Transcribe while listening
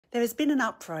There has been an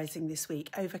uprising this week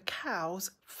over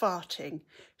cows farting.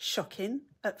 Shocking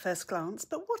at first glance,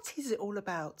 but what is it all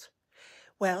about?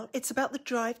 Well, it's about the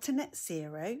drive to net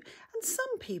zero and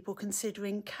some people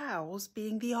considering cows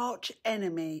being the arch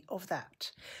enemy of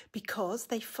that because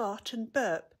they fart and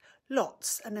burp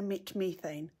lots and emit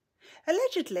methane.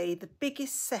 Allegedly the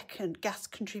biggest second gas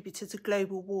contributor to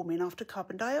global warming after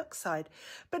carbon dioxide.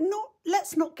 But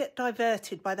let's not get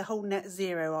diverted by the whole net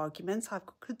zero argument. I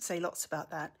could say lots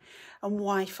about that and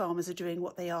why farmers are doing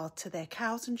what they are to their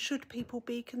cows and should people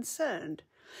be concerned.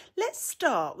 Let's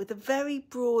start with a very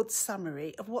broad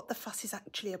summary of what the fuss is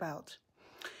actually about.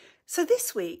 So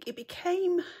this week it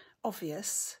came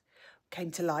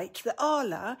to light that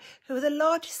Arla, who are the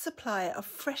largest supplier of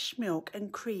fresh milk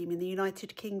and cream in the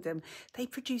United Kingdom, they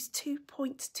produce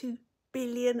 2.2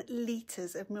 billion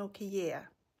litres of milk a year.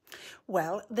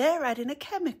 Well, they're adding a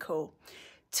chemical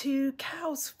to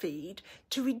cows' feed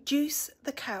to reduce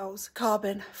the cow's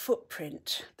carbon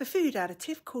footprint. The food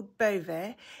additive called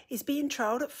Bovaer is being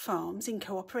trialled at farms in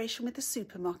cooperation with the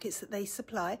supermarkets that they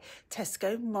supply,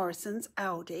 Tesco, Morrisons,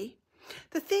 Aldi.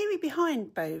 The theory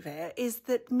behind Bovaer is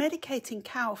that medicating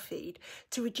cow feed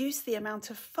to reduce the amount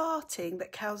of farting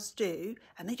that cows do,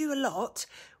 and they do a lot,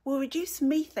 will reduce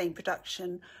methane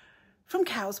production from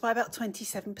cows by about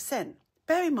 27%.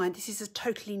 Bear in mind this is a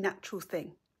totally natural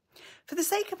thing. For the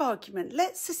sake of argument,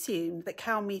 let's assume that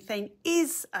cow methane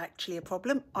is actually a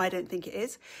problem. I don't think it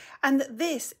is, and that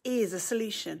this is a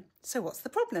solution. So what's the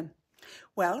problem?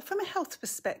 Well, from a health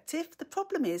perspective, the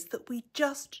problem is that we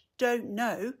just don't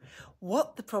know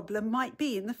what the problem might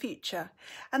be in the future.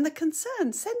 And the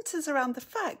concern centres around the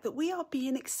fact that we are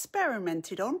being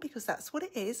experimented on, because that's what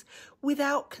it is,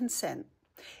 without consent.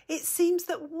 It seems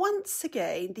that once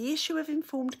again, the issue of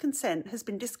informed consent has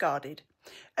been discarded.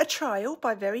 A trial,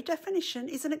 by very definition,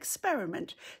 is an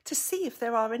experiment to see if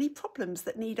there are any problems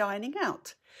that need ironing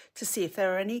out, to see if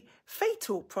there are any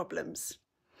fatal problems.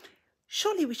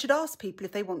 Surely we should ask people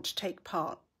if they want to take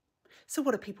part. So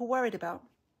what are people worried about?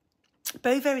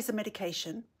 Bovaer is a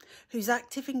medication whose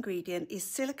active ingredient is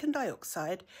silicon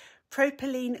dioxide,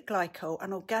 propylene glycol,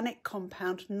 and organic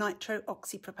compound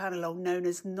nitrooxypropanolol known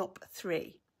as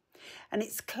NOP3. And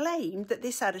it's claimed that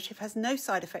this additive has no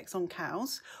side effects on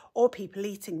cows or people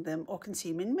eating them or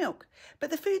consuming milk. But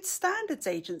the Food Standards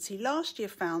Agency last year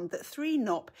found that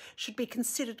 3-NOP should be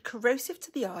considered corrosive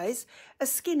to the eyes, a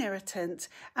skin irritant,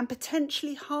 and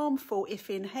potentially harmful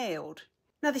if inhaled.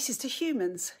 Now this is to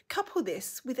humans. Couple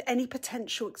this with any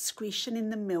potential excretion in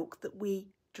the milk that we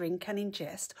drink and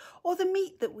ingest or the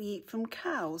meat that we eat from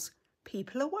cows.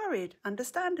 People are worried,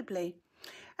 understandably.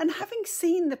 And having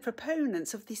seen the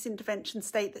proponents of this intervention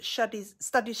state that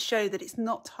studies show that it's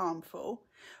not harmful,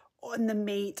 and the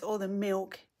meat or the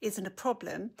milk isn't a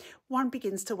problem, one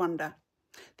begins to wonder.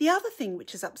 The other thing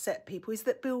which has upset people is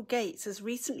that Bill Gates has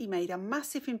recently made a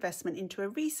massive investment into a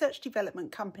research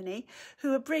development company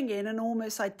who are bringing an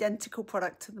almost identical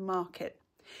product to the market.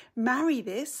 Marry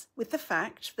this with the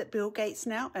fact that Bill Gates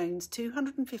now owns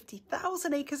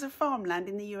 250,000 acres of farmland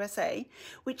in the USA,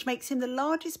 which makes him the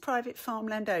largest private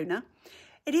farmland owner.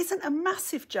 It isn't a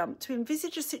massive jump to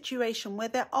envisage a situation where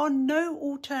there are no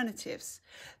alternatives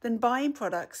than buying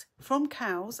products from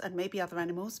cows and maybe other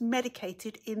animals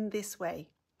medicated in this way.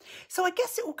 So I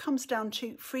guess it all comes down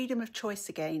to freedom of choice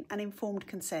again and informed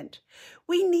consent.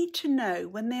 We need to know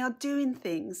when they are doing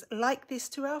things like this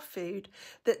to our food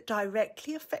that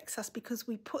directly affects us because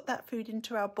we put that food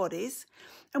into our bodies,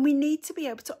 and we need to be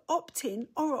able to opt in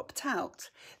or opt out.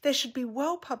 There should be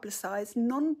well publicised,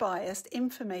 non-biased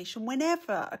information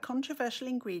whenever a controversial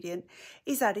ingredient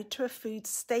is added to a food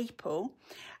staple,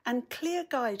 and clear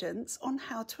guidance on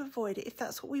how to avoid it if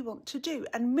that's what we want to do.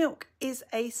 And milk is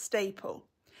a staple.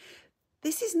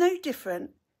 This is no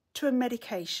different to a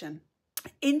medication.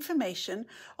 Information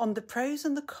on the pros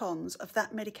and the cons of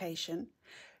that medication,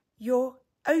 your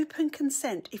open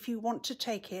consent if you want to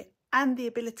take it, and the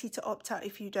ability to opt out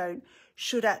if you don't,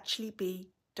 should actually be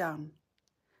done.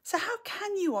 So how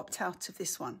can you opt out of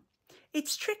this one?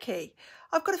 It's tricky.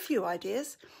 I've got a few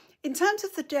ideas. In terms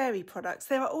of the dairy products,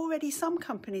 there are already some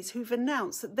companies who've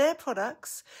announced that their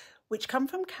products, which come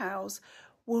from cows,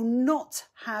 will not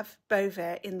have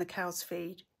Bovaer in the cow's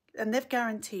feed, and they've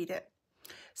guaranteed it.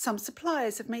 Some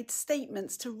suppliers have made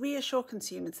statements to reassure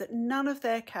consumers that none of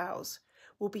their cows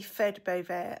will be fed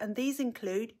Bovaer, and these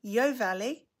include Yo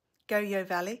Valley, Go Yo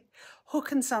Valley,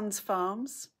 Hook and Sons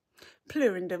Farms,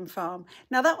 Plurendon Farm.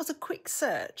 Now that was a quick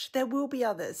search, there will be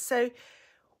others, so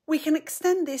we can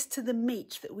extend this to the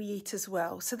meat that we eat as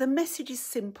well. So the message is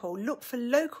simple. Look for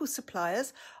local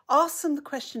suppliers, ask them the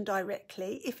question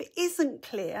directly. If it isn't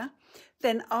clear,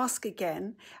 then ask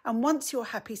again. And once you're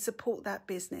happy, support that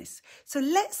business. So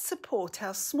let's support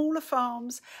our smaller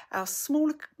farms, our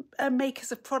smaller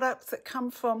makers of products that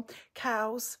come from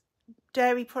cows,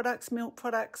 dairy products, milk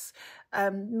products,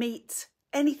 meat,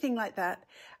 anything like that.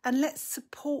 And let's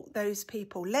support those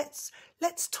people. Let's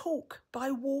talk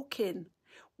by walking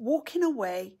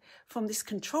away from this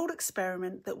controlled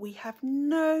experiment that we have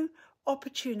no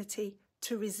opportunity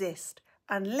to resist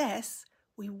unless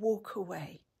we walk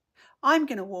away. I'm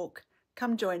going to walk.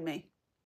 Come join me.